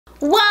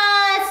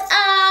What's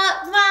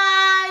up,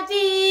 my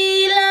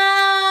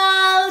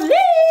beloveds?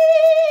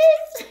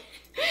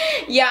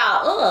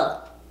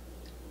 Y'all,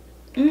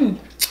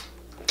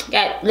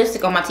 got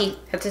lipstick on my teeth.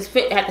 Have to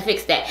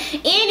fix that.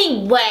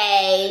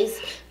 Anyways,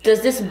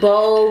 does this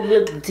bowl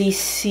look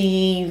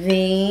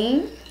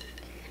deceiving?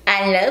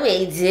 I know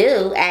it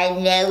do. I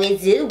know it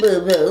do,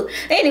 boo-boo.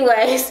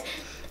 Anyways,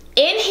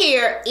 in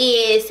here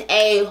is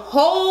a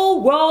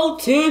whole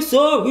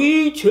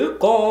rotisserie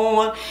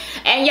chicken.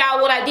 And y'all,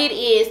 what I did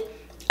is,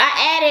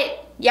 I added,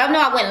 y'all know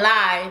I went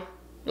live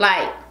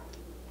like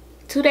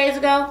 2 days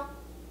ago.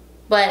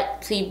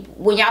 But see,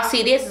 when y'all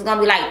see this, it's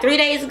gonna be like 3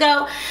 days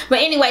ago. But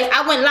anyways,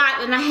 I went live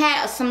and I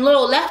had some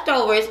little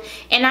leftovers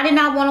and I did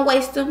not want to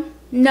waste them.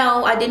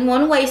 No, I didn't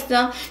want to waste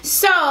them.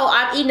 So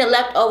I've eaten the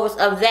leftovers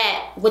of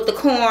that with the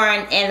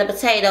corn and the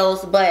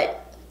potatoes.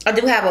 But I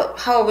do have a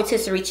whole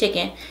rotisserie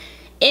chicken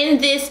in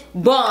this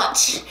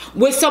bunch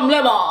with some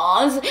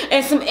lemons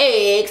and some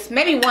eggs.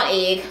 Maybe one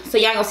egg. So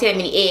y'all gonna see that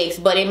many eggs.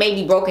 But it may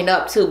be broken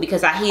up too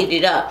because I heated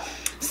it up.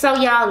 So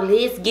y'all,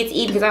 let's get to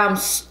eating because I'm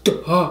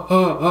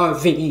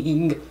starving.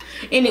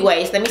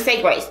 Anyways, let me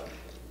say grace.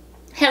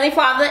 Heavenly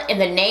Father, in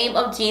the name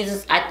of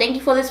Jesus, I thank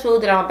you for this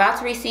food that I'm about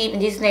to receive. In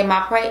Jesus' name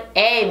I pray,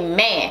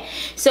 amen.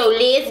 So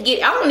let's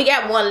get, I only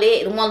got one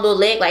little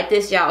leg like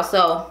this, y'all.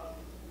 So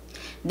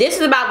this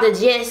is about the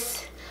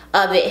gist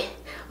of it,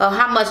 of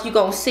how much you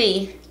gonna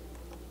see.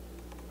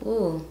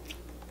 Ooh.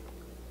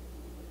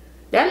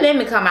 That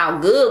lemon come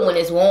out good when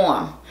it's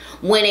warm.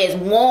 When it's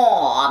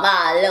warm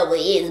all over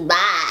his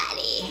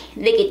body.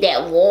 Look at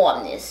that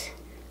warmness.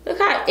 Look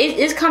how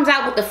it comes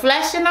out with the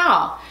flesh and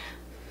all.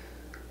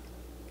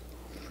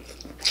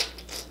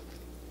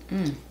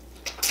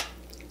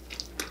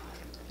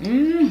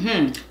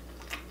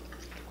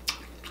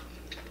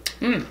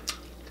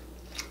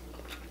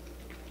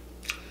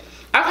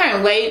 I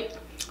can't wait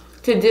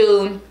to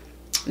do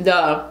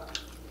the,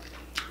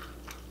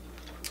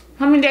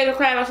 how many days of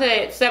crab I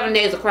said? 7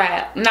 days of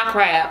crab. Not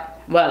crab,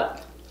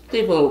 but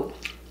seafood.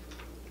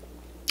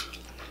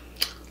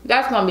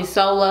 That's gonna be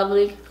so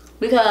lovely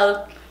because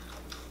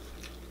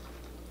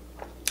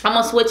I'm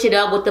gonna switch it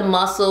up with the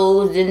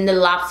mussels and the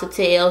lobster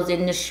tails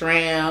and the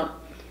shrimp,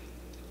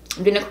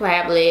 and then the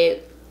crab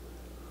leg.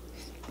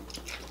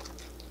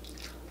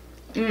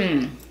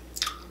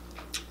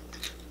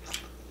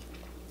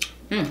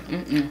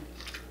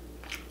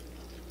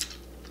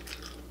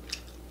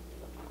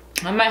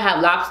 I might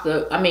have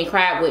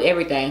crab with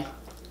everything.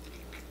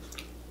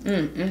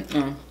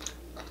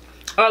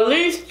 At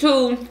least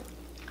two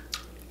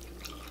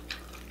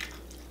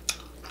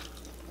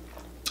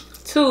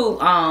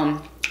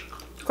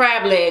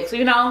crab legs,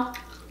 you know.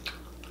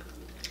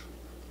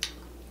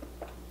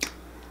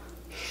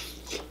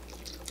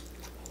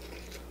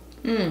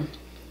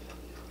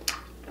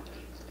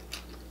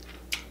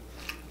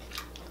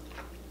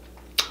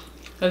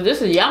 Cause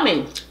this is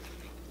yummy.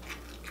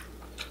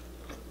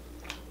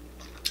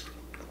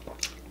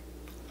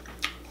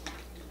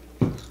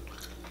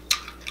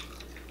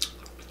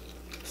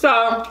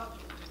 So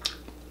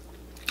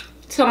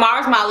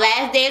tomorrow's my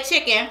last day of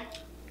chicken.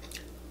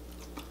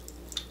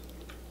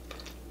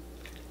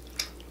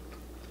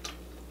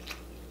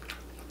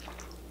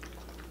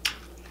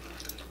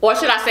 Or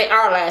should I say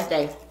our last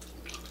day?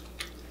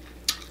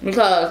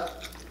 Because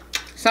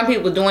some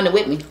people doing it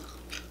with me.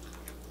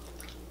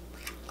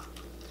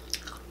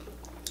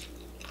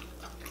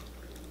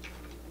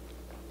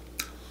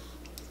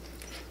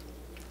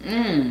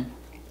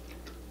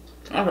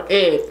 That's an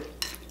egg.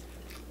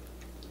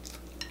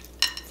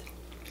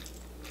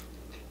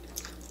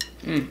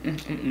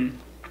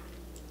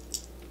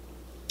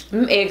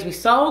 Them eggs be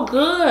so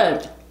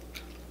good.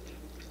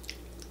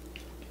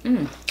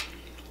 Let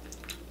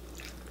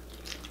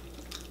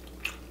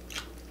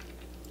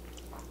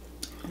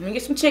me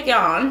get some chicken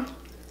on.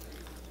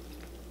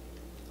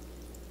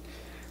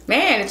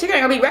 Man, the chicken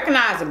ain't gonna be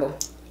recognizable.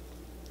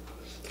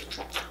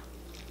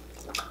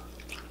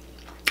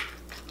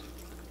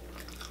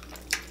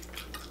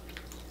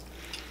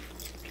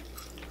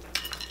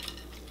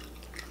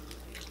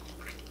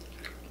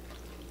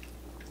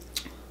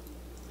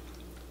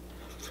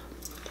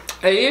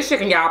 It is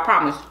chicken, y'all, I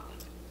promise.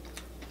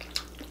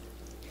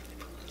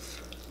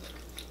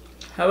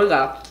 Here we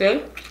go.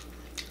 See?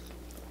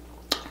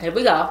 Here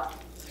we go.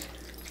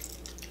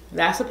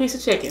 That's a piece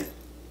of chicken.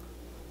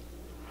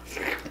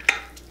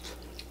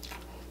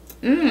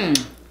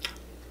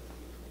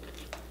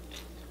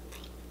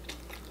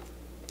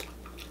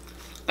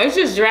 It's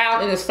just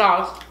drowned in the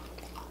sauce.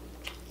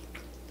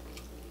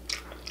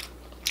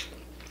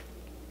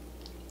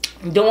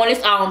 Doing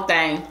its own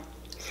thing.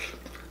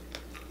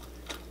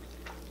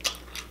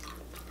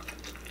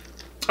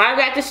 I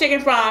got this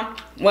chicken from,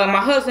 well, my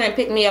husband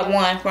picked me up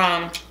one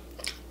from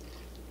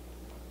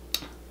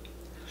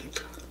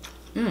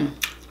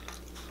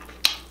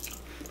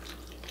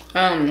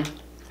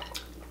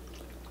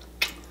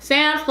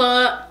Sam's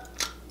Club.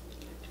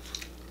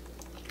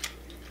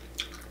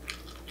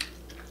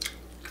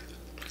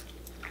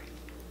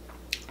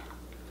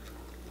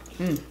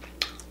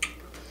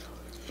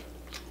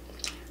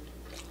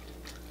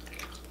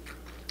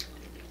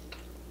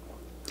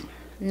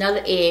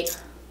 Another egg.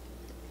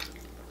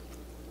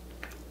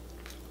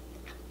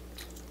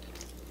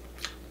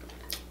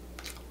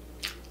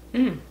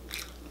 Mmm.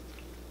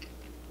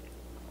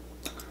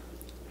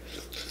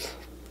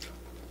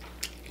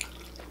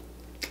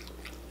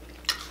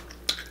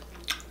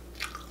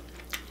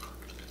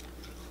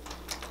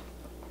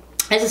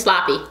 This is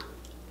sloppy.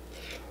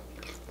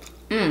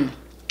 Mmm.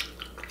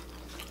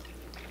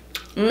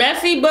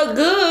 Messy but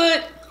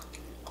good.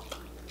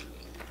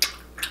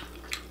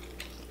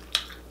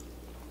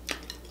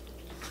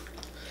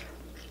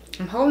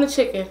 I'm holding the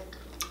chicken.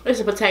 It's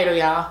a potato,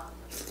 y'all.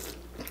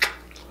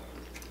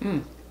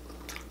 Mmm.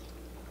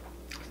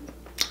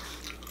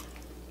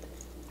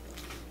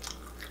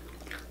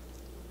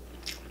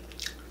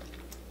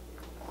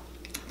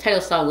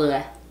 Potato's so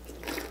good.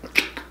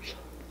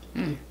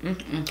 Mmm, mmm,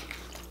 mmm.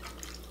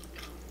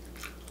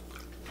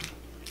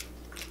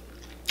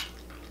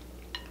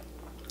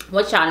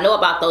 What y'all know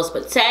about those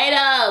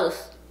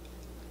potatoes?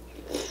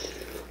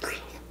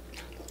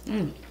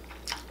 Mmm.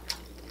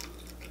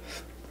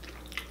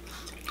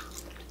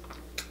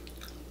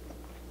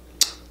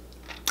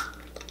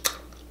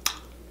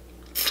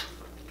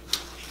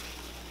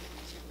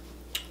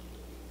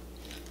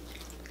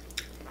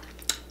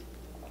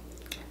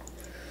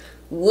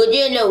 What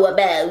you know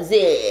about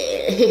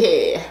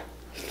it?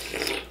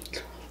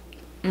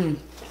 Mmm.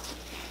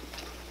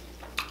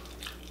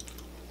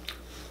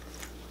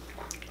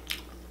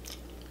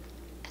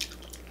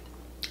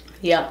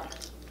 Yep.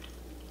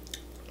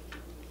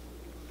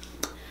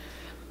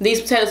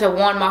 These potatoes have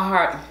warmed my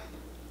heart.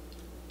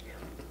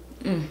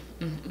 Mm,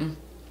 mm, mm.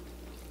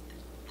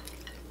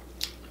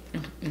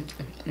 Mm, mm, mm,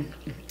 mm,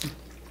 mm.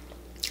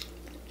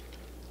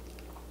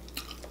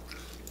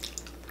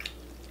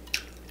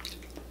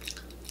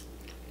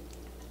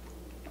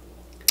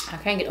 I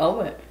can't get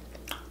over it.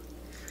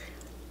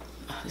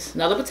 It's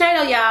another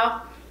potato,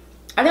 y'all.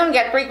 I think we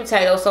got 3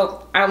 potatoes,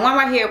 so I have one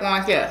right here,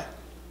 one here.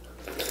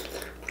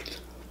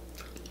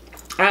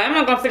 I'm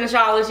not gonna finish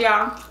all this,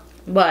 y'all,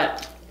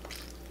 but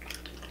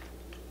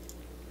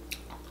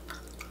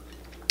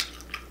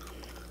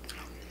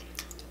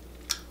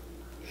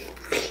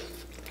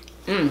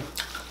I'm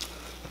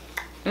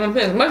gonna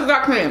put as much as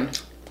I can.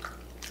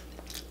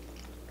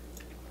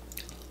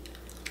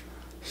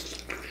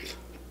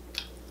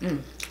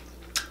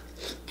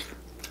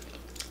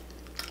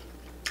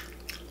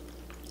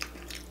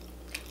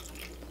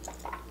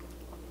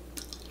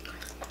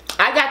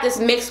 I got this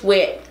mixed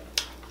with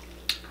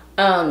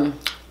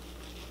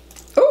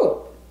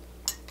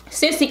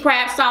sissy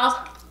crab sauce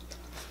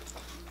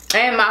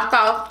and my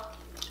sauce.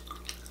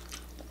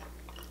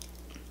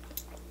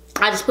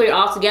 I just put it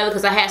all together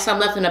because I had some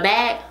left in the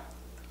bag.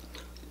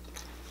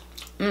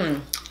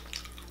 And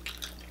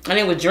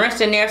it was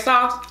drenched in their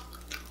sauce.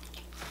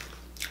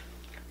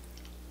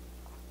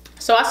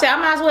 So I said I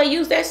might as well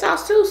use that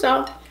sauce too.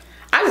 So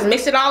I just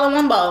mixed it all in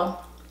one bowl.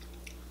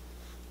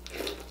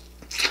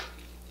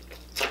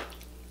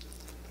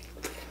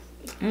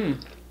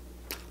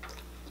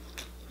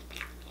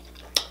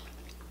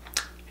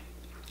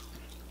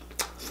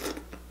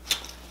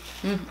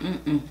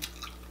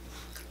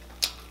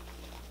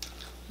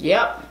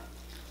 Yep.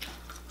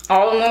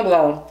 All in one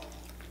bowl.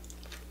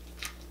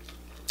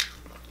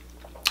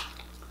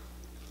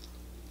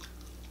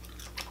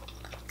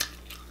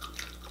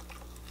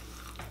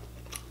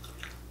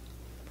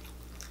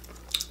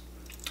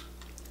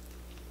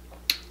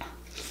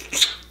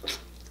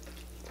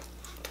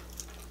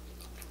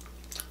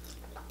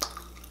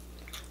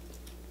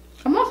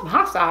 I want some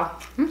hot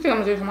sauce. Let me see if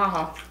I'm gonna do some hot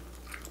sauce.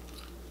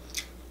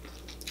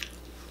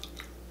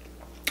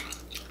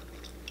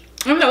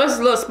 I know this is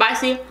a little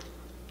spicy,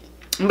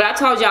 but I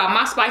told y'all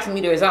my spicy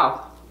meter is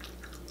off.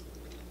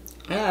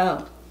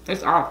 Yeah,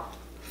 it's off.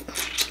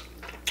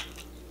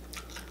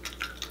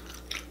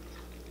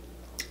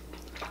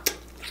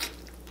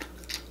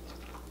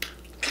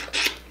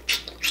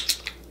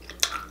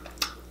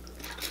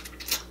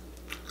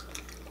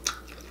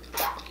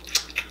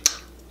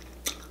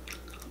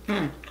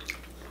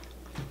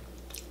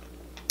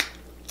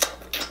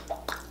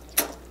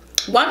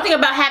 One thing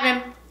about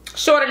having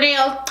shorter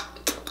nails,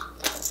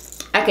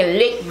 I can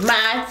lick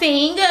my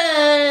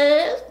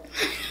fingers.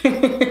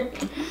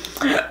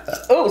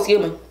 Oh, excuse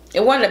me.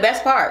 And one of the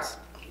best parts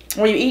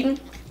when you're eating,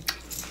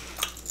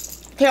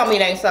 tell me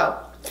it ain't so.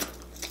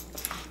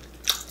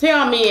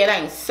 Tell me it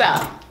ain't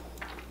so.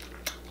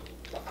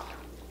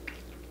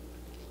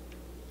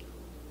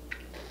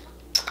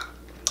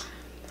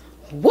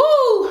 Woo!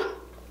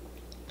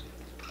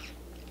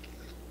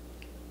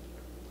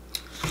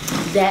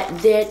 That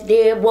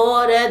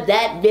water,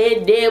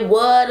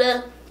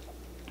 water.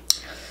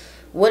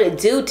 What it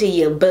do to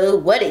you, boo?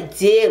 What it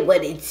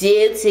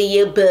do to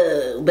you,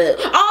 boo, boo.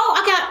 Oh,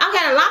 I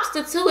got a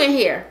lobster too in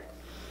here.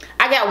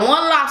 I got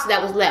one lobster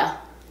that was left.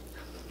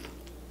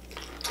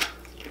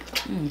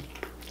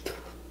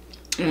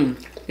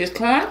 This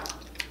corn.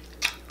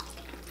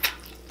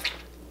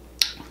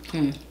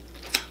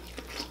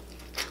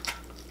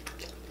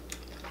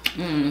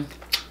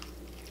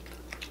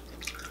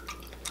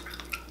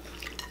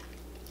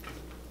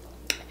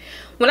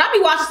 When I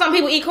be watching some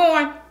people eat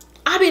corn,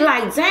 I be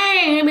like,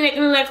 dang, they be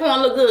making that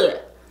corn look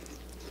good.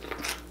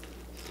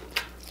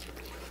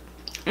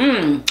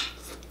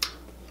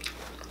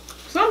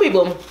 Some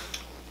people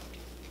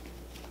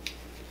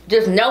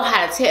just know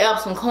how to tear up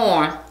some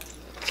corn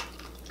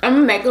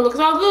and make it look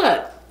so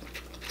good.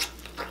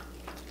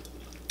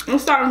 I'm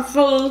starting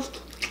foods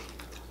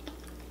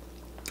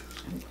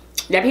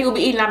that people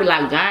be eating, I be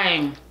like,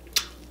 dang.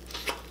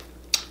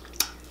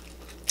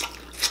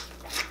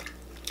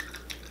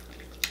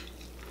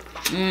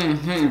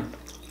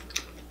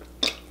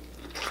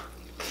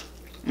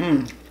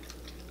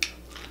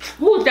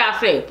 Who did that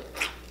say?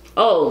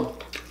 Oh,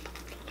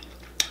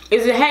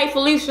 is it Hey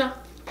Felicia?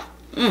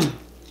 That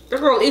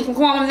girl eat some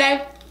corn one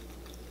day.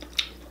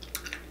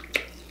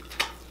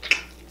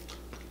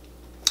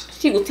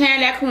 She was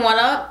tearing that corn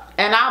up,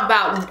 and I'm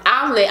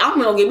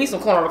gonna give me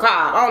some corn on the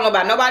cob. I don't know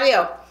about nobody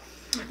else.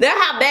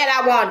 That's how bad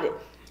I wanted it.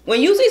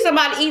 When you see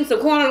somebody eating some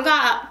corn on the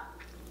cob,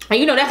 and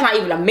you know that's not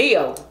even a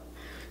meal.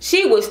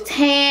 She was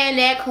tearing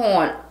that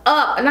corn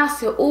up, and I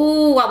said,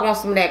 ooh, I want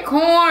some of that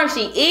corn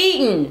she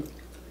eating.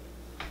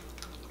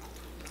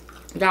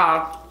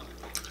 Y'all,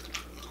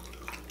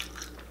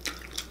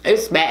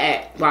 it's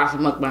bad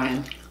watching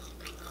mukbang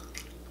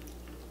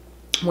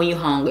when you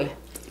hungry.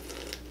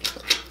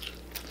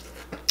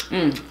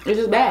 It's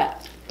just bad.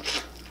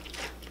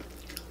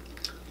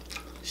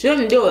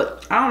 Shouldn't do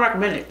it. I don't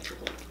recommend it.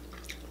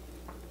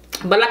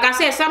 But like I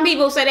said, some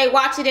people say they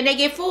watch it and they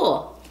get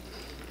full.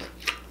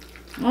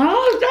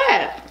 What is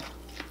that?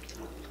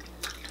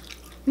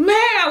 Man,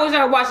 I wish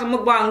I would watch a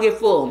mukbang and get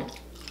full.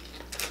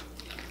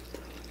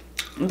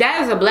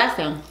 That is a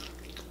blessing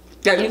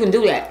that you can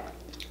do that.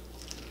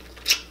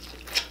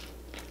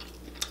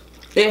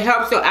 It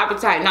helps your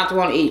appetite not to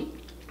want to eat.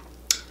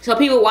 So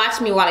people watch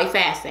me while they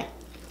fasting.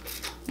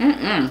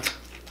 Let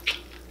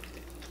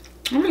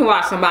me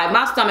watch somebody.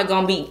 My stomach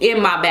gonna be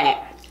in my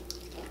back.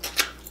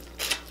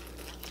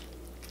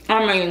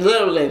 I mean,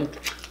 literally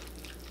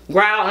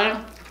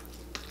growling.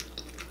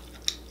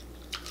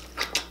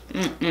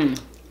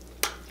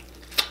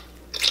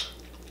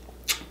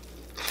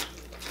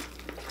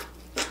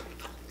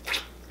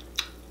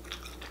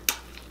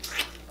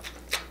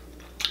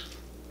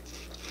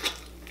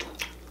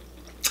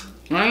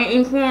 I ain't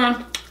eating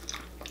corn.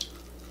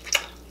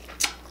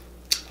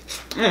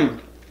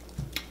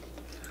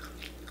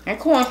 That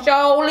corn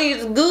surely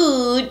is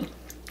good.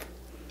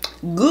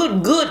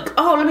 Good.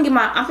 Oh, I'm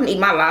gonna eat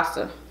my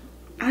lobster.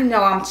 I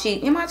know I'm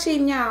cheating. Am I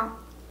cheating, y'all?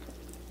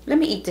 Let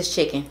me eat this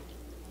chicken.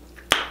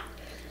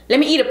 Let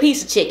me eat a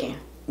piece of chicken.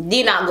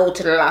 Then I'll go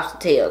to the lobster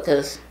tail,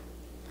 because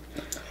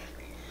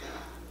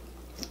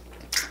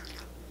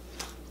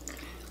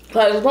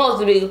it's supposed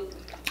to be,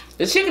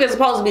 the chicken is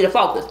supposed to be the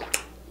focus.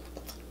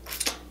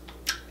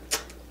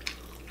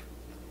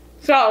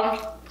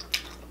 So,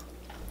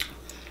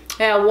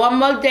 have one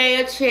more day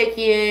of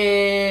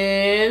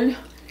chicken,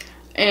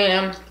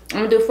 and I'm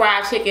gonna do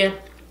fried chicken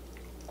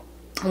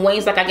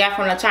wings like I got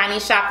from the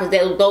Chinese shop,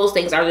 because those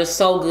things are just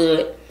so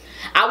good.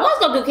 I was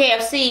gonna do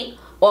KFC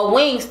or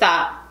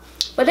Wingstop,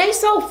 but they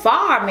so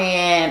far,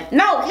 man.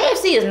 No,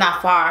 KFC is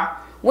not far.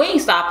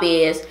 Wingstop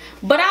is,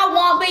 but I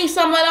want me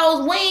some of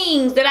those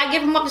wings that I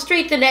get from up the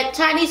street to that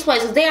Chinese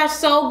place. They are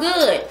so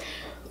good.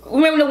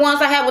 Remember the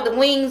ones I had with the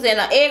wings and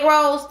the egg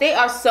rolls? They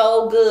are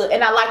so good.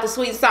 And I like the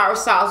sweet and sour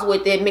sauce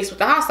with it mixed with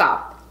the hot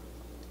sauce.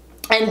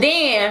 And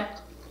then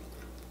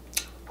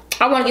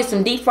I want to get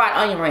some deep fried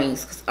onion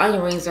rings, because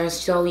onion rings are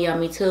so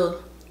yummy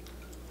too.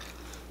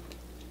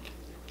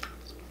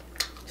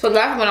 So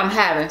that's what I'm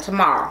having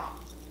tomorrow.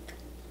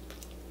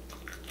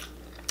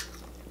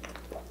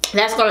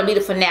 That's going to be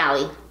the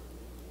finale.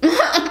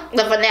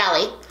 The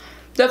finale.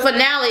 The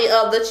finale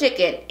of the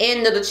chicken.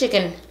 End of the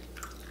chicken.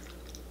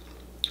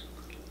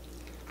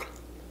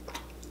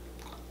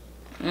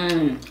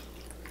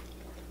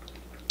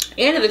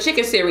 End of the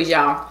chicken series,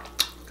 y'all.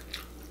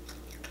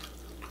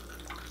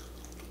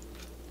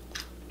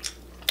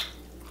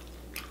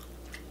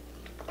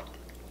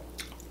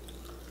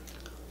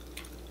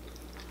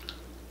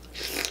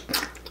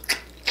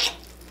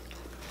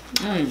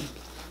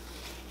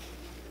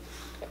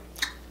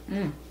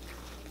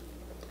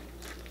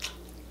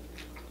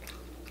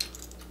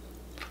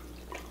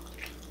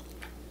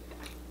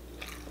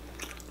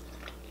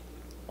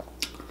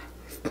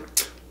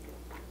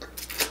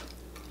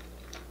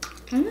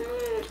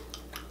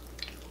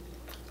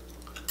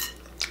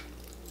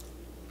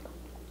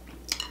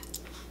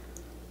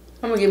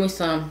 I'm gonna give me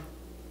some.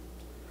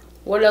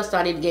 What else do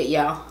I need to get,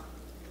 y'all?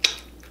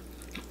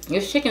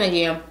 It's chicken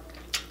again.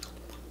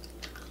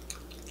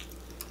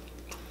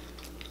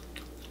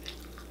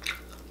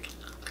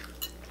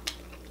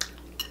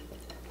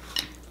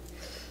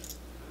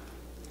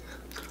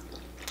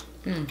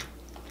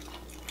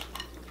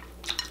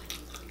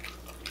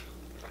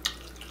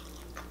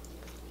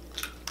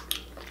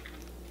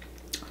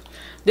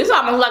 This is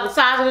almost like the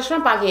size of the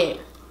shrimp I get.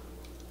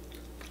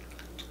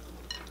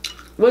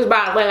 Which,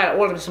 by the way, I gotta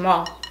order some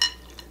more.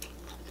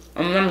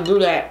 I'm gonna do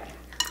that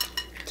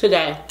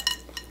today.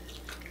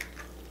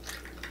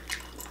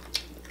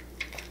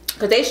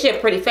 because they ship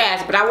pretty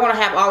fast. But I want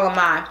to have all of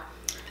my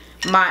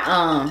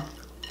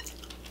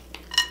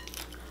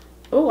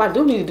oh, I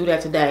do need to do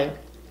that today.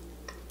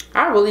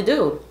 I really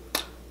do.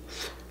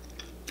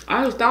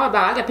 I just thought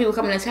about it. I got people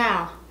coming in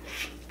town.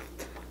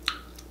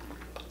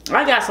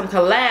 I got some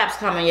collabs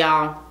coming,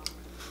 y'all.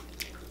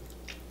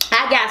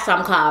 I got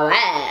some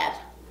collabs.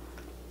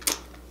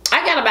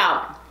 I got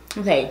about,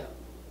 okay.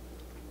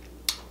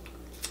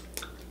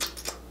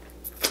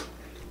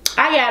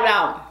 I got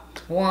about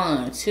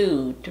 1,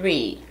 2,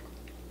 3,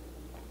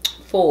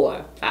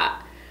 4, 5.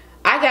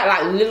 I got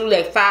like literally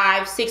like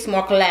 5, 6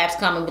 more collabs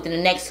coming within the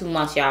next 2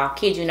 months, y'all.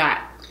 Kid you not.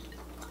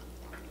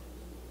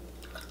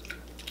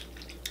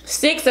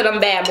 6 of them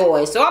bad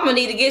boys. So I'm gonna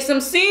need to get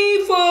some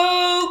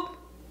seafood.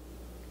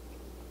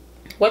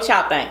 What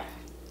y'all think?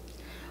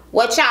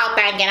 What y'all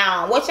thinking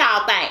on? What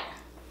y'all think?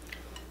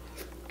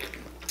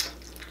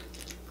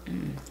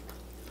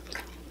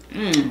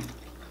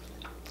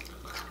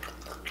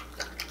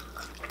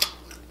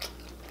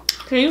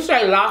 Can you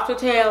say lobster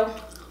tail?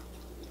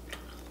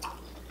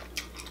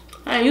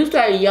 And you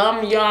say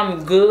yum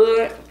yum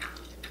good.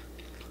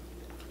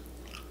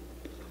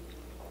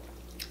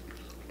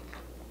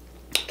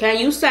 Can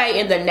you say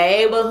in the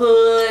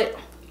neighborhood?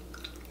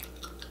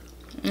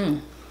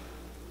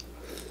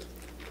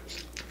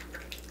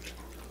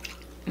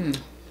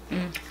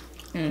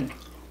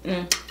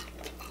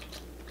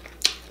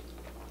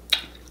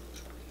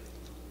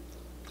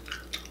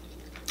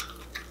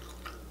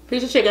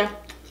 Piece of chicken.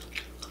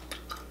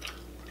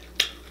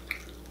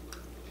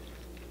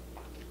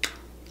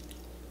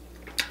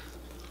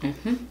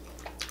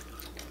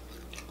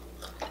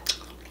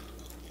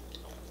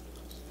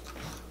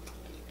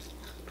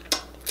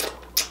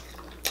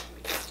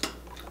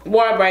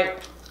 Water break.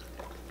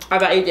 I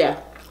gotta eat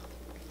that.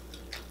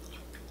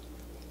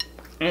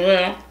 And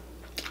then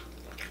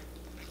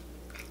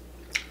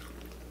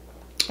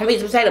I'm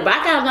eating potato, but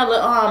I got another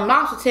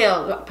lobster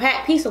tail,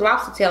 piece of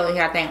lobster tail in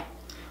here, I think.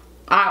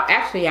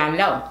 Actually, I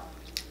know.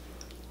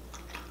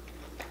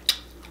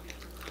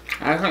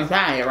 I can't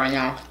find it right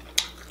now.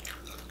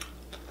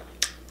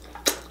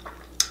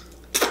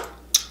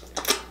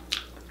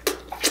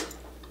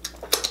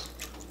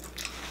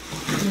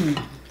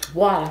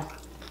 Water.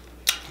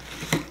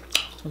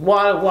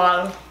 Water,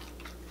 water.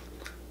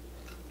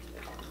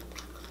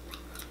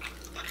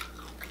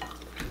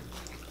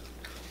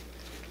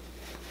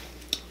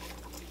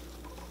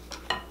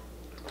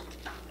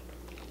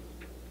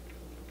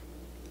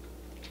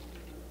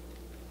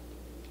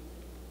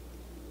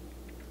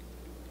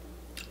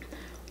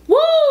 Woo!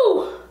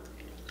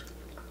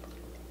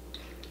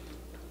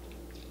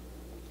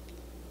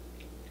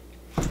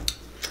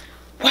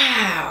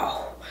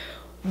 Wow.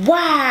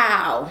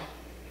 Wow.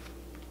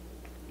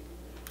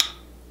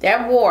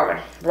 That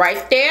water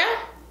right there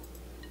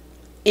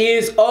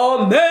is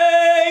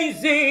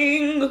amazing.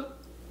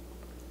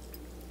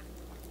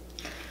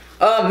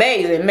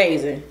 Amazing,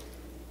 amazing.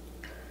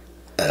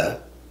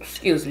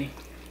 Excuse me.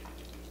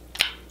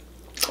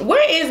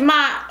 Where is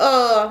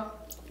my,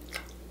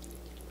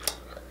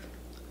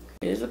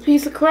 here's a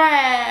piece of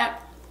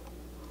crab.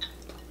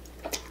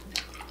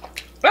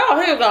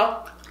 Oh, here we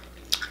go.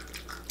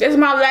 This is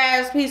my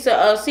last piece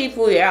of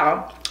seafood,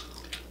 y'all.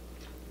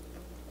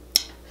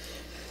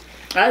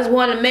 I just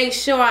want to make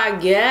sure I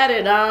get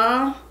it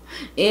on.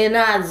 And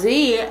I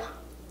did.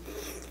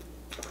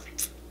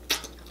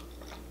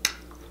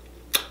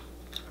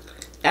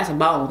 That's a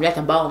bone. That's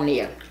a bone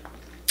there.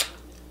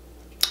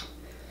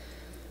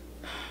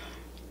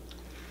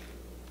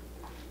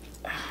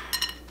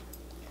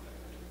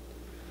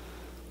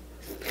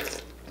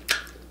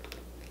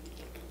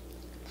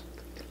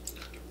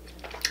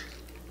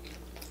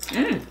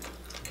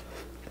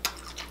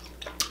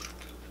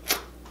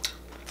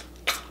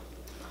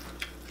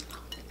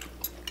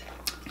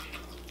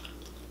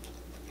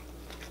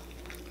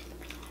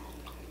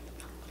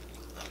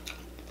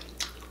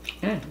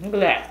 Look at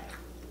that.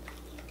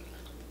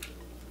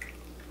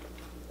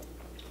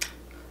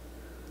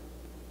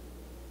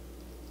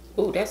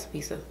 Ooh, that's a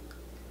piece of.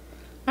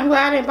 I'm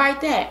glad I didn't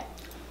bite that.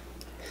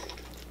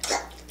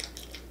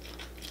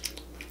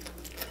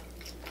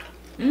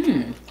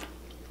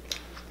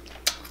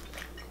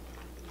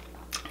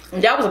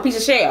 That was a piece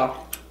of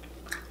shell.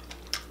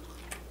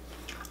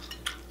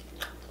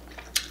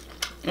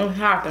 What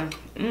happened?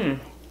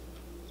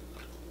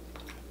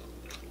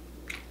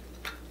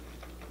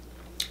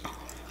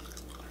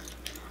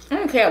 I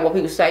don't care what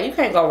people say. You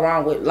can't go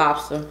wrong with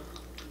lobster.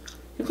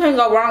 You can't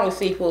go wrong with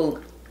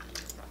seafood.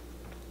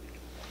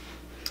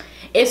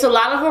 It's a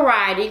lot of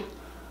variety.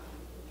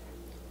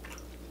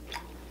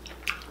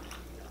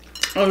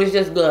 And it's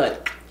just good.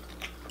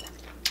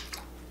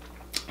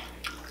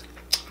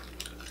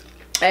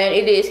 And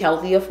it is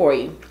healthier for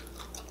you.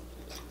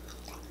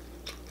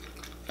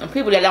 And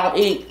people that don't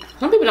eat,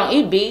 some people don't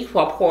eat beef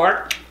or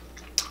pork.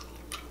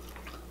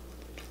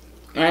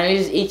 And they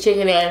just eat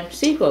chicken and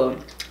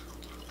seafood.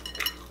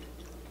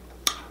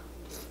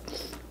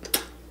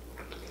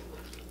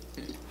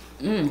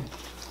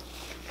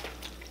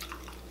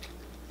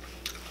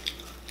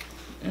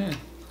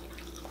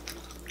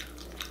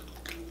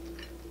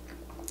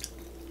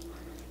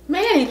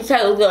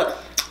 potatoes good.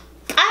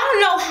 I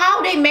don't know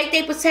how they make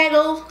their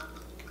potatoes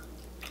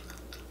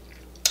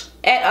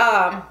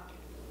at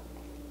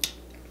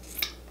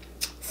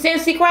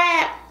Cincy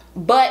Crab,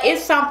 but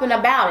it's something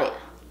about it.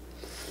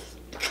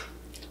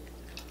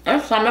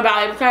 There's something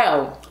about it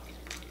potato.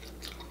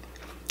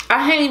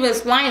 I can't even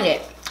explain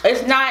it.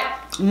 It's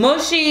not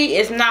mushy.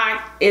 It's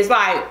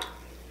like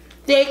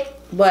thick,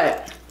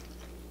 but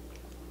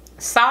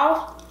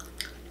soft.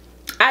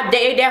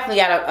 They definitely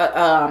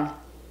got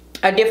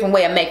a different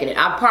way of making it.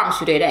 I promise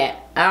you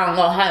that. I don't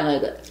know how to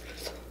make it.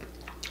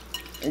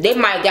 They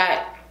might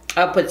got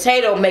a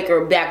potato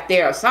maker back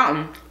there or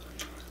something.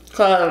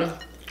 Cause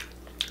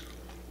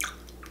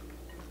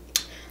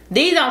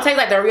these don't taste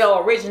like the real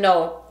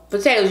original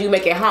potatoes you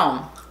make at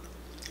home.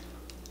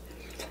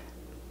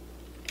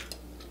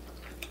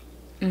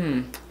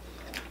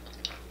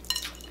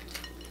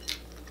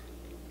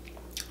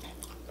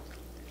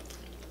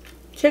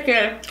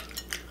 Chicken.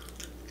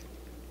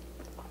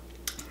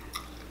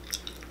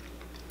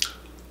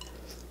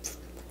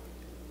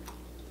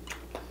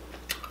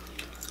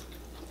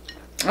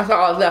 That's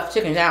all left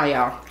chicken now,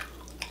 y'all.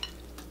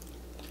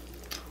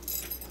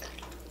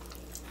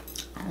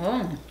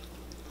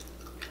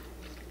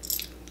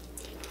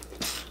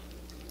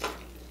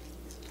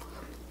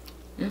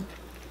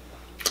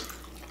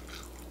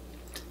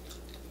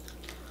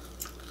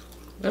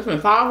 This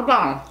is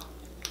 $5.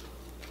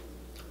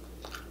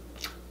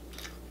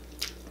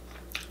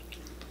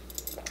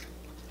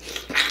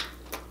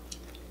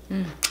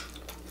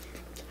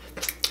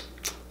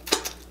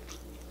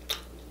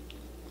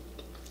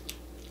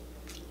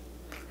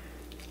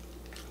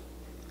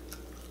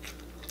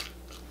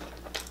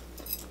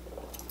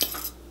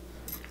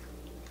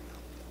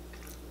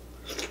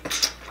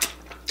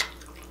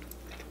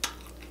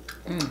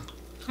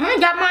 I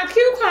ain't got my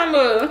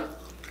cucumber.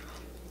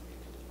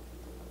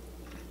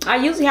 I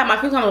usually have my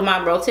cucumber with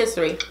my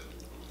rotisserie.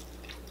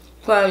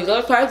 Cause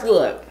those taste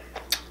good.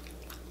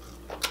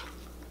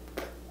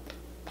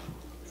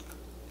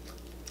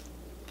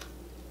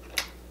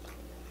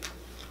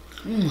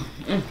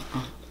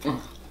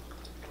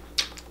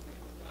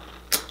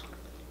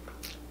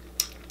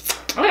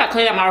 I gotta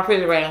clean out my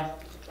refrigerator.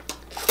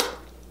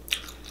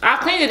 I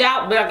cleaned it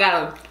out, but I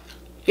gotta.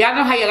 Y'all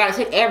know how you gotta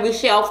take every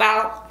shelf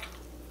out,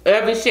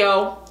 every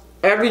shelf,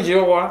 every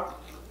drawer,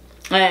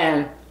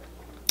 and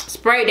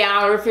spray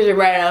down the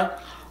refrigerator,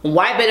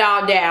 wipe it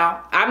all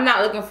down. I'm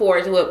not looking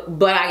forward to it,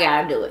 but I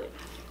gotta do it.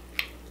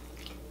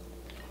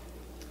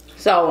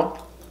 So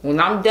when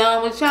I'm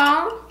done with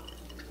y'all,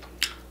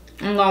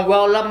 I'm gonna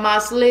roll up my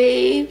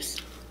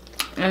sleeves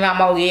and I'm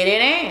gonna get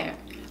it in.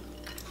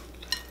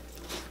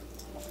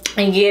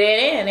 And get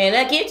it in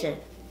the kitchen.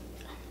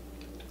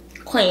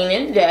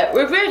 Cleaning that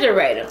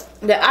refrigerator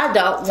that I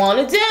don't want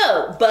to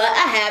do, but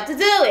I have to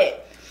do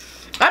it.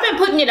 I've been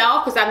putting it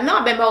off because I know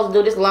I've been supposed to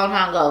do this a long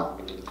time ago.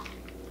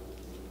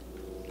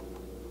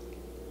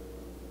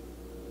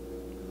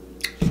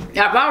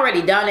 I've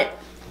already done it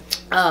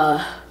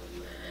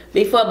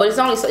before, but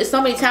it's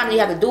so many times you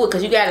have to do it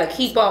because you gotta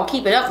keep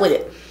it up with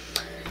it.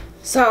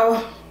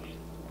 So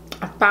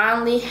I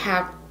finally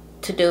have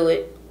to do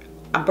it.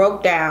 I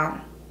broke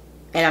down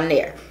and I'm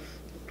there.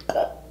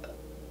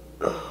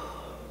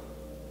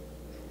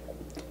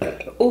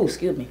 Oh,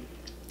 excuse me.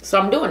 So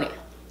I'm doing it.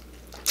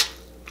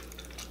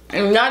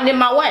 And nothing in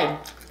my way.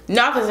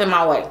 Nothing's in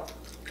my way.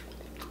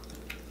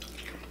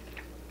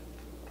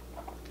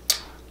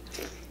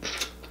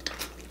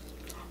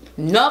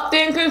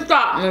 Nothing can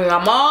stop me.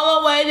 I'm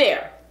all the way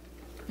there.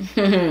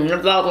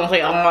 That's all I was gonna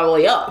say. I'm all the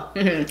way up.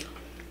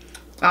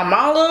 I'm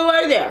all the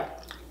way there.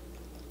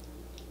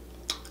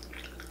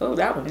 Oh,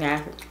 that was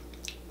nasty.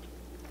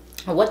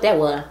 Oh, what that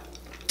was?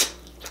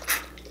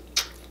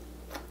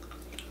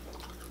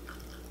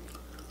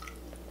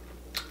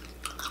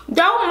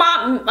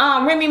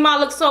 Don't Remy Ma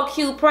look so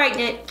cute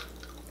pregnant?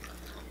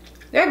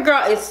 That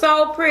girl is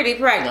so pretty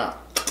pregnant.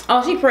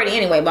 Oh, she pretty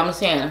anyway, but I'm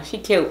saying she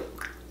cute.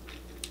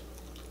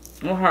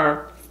 With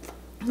her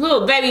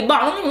little baby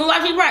bump. Don't even look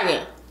like she's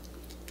pregnant.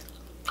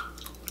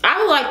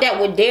 I was like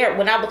that with Derek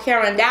when I was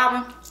carrying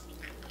Dalvin.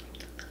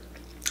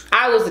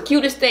 I was the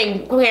cutest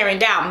thing carrying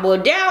Dalvin.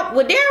 But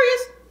with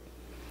Darius,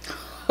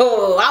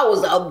 oh, I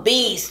was a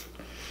beast.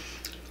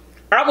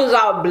 I was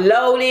all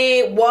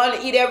bloated,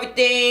 wanted to eat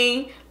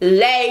everything,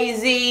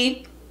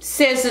 lazy,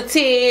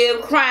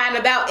 sensitive, crying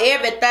about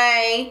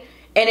everything,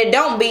 and it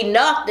don't be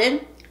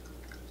nothing.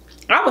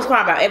 I was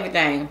crying about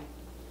everything.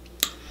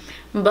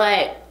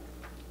 But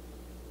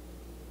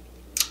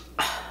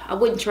I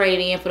wouldn't trade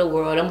in for the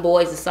world. Them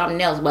boys is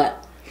something else,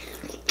 but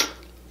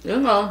you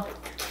know,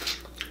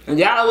 you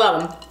gotta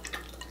love them.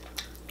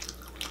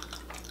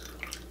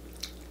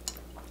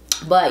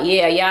 But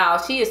yeah, y'all,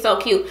 she is so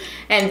cute.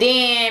 And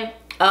then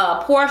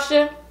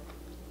Portia,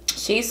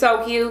 she's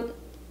so cute.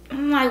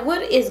 I'm like,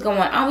 what is going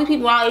on? These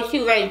people are all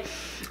cute, right?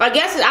 I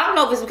guess I don't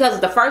know if it's because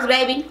it's the first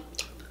baby.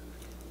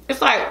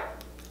 It's like,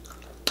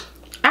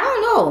 I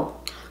don't know.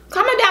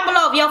 Comment down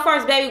below if your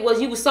first baby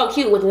you was so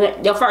cute with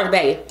your first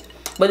baby.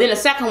 But then the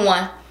second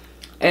one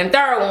and the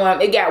third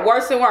one, it got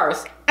worse and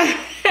worse.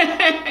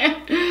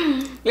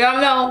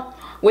 Y'all know,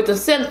 with the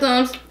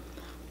symptoms.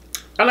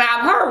 I mean,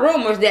 I've heard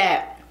rumors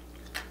that,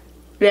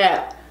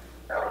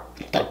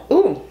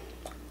 ooh,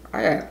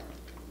 I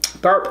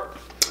burp.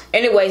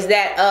 Anyways,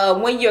 that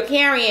when you're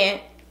carrying,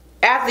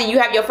 after you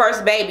have your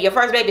first baby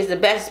is the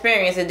best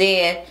experience, and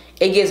then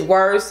it gets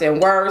worse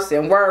and worse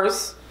and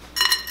worse.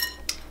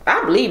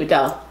 I believe it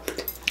though.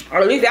 Or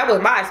at least that was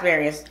my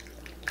experience.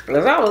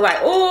 Because I was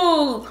like,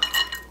 ooh.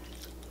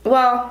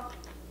 Well,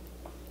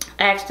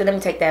 actually, let me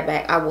take that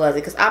back. I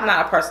wasn't, because I'm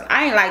not a person.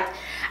 I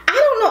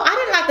don't know. I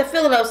didn't like the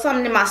feeling of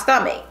something in my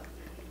stomach.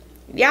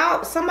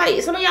 Y'all, some of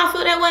y'all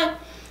feel that way?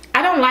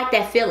 I don't like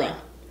that feeling.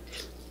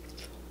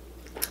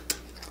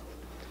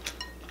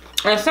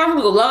 And some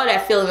people love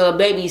that feeling of a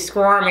baby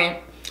squirming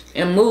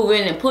and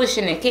moving and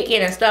pushing and kicking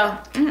and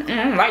stuff. I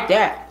don't like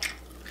that.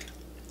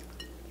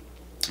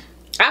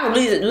 I can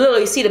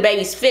literally see the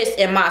baby's fist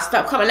in my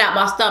stomach, coming out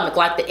my stomach,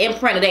 like the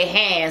imprint of their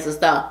hands and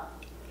stuff.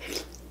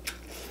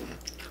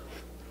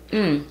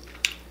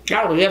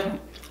 That was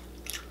different.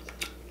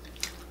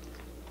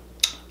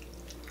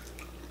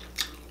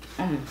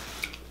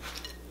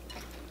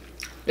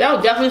 That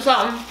was definitely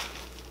something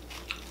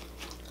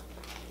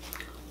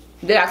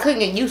that I couldn't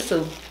get used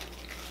to.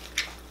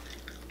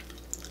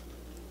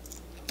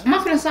 Am I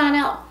finna sign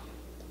out?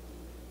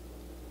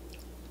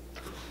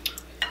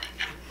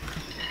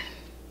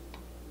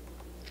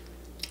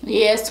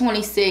 Yeah, it's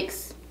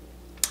 26.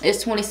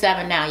 It's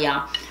 27 now,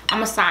 y'all. I'm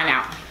gonna sign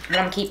out. And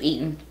I'm gonna keep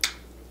eating.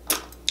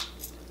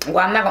 Well,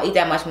 I'm not gonna eat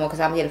that much more because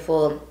I'm getting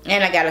full.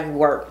 And I gotta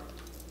work.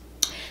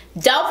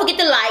 Don't forget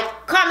to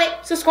like, comment,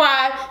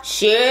 subscribe,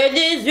 share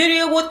this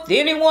video with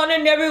anyone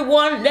and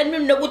everyone. Let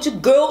them know what your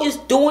girl is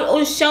doing on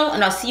the show.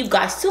 And I'll see you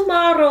guys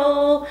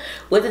tomorrow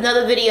with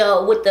another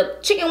video with the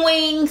chicken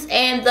wings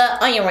and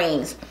the onion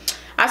rings.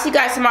 I'll see you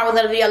guys tomorrow with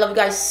another video. I love you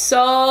guys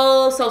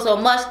so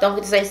much. Don't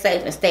forget to stay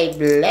safe and stay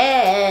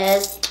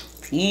blessed.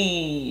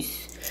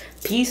 Peace.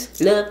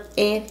 Peace, love,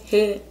 and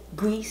hair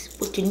grease.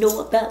 What you know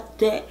about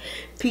that?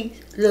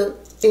 Peace, love,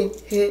 and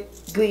hair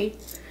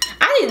grease.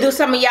 I need to do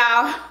some of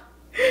y'all.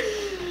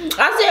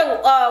 I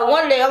said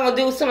one day I'm gonna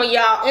do some of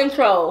y'all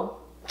intro,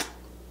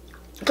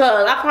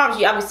 cause I promise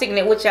you I'll be singing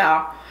it with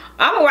y'all.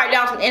 I'm gonna write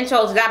down some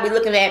intros that I'll be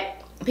looking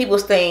at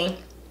people's thing,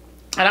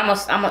 and I'm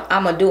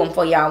gonna do them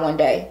for y'all one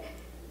day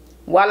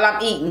while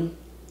I'm eating.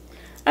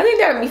 I think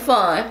that'll be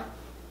fun.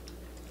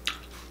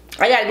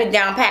 I gotta get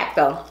down packed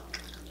though.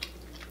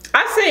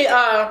 I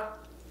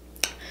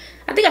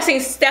think I've seen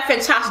Steph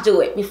and Tosh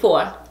do it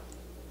before,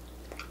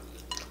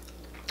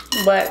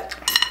 but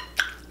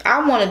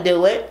I want to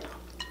do it.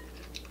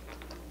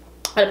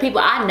 The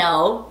people I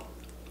know.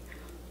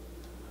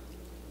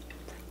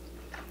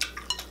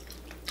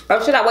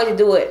 Or should I wait to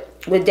do it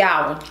with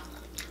Darwin?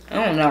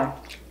 I don't know.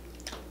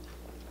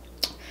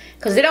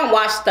 Because they don't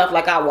watch stuff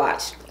like I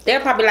watch. They're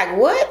probably like,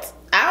 what?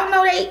 I don't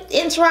know they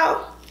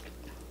intro.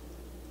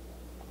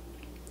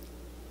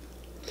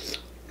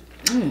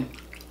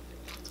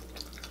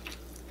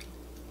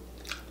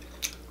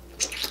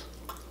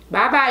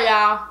 Bye-bye,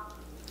 y'all.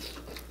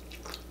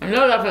 I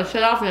know I'm going to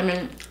shut off in a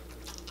minute.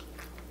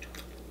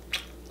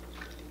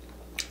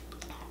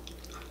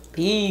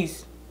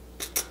 Peace.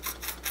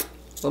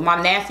 With my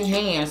nasty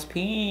hands.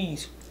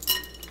 Peace.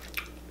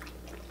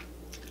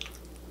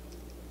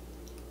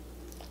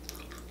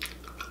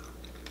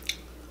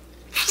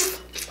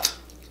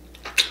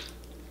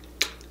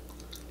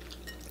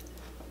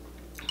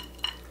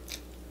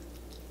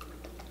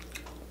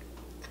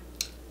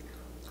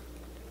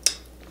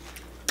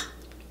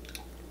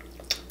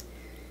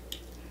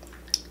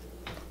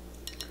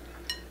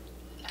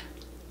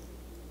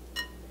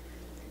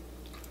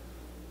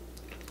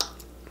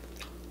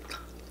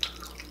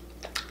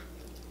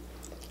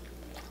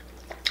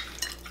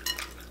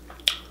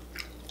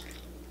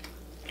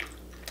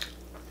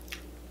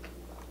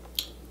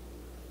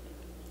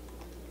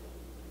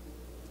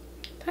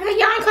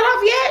 Y'all ain't cut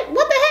off yet?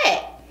 What the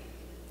heck?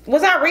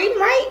 Was I reading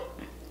right?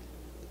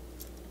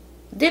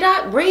 Did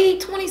I read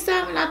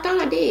 27? I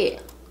thought I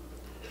did.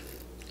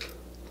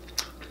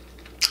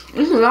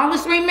 This is the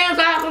longest 3 minutes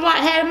I ever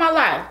had in my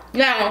life.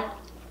 Now,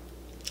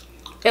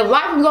 if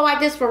life can go like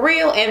this for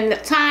real and the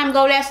time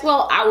go that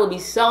slow, I would be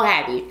so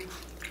happy.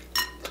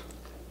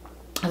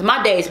 Cause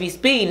my days be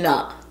speeding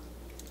up.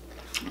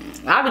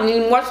 I've been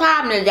needing more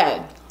time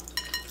today.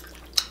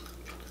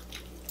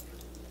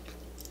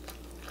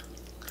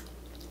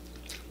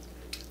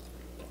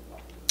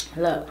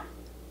 Look.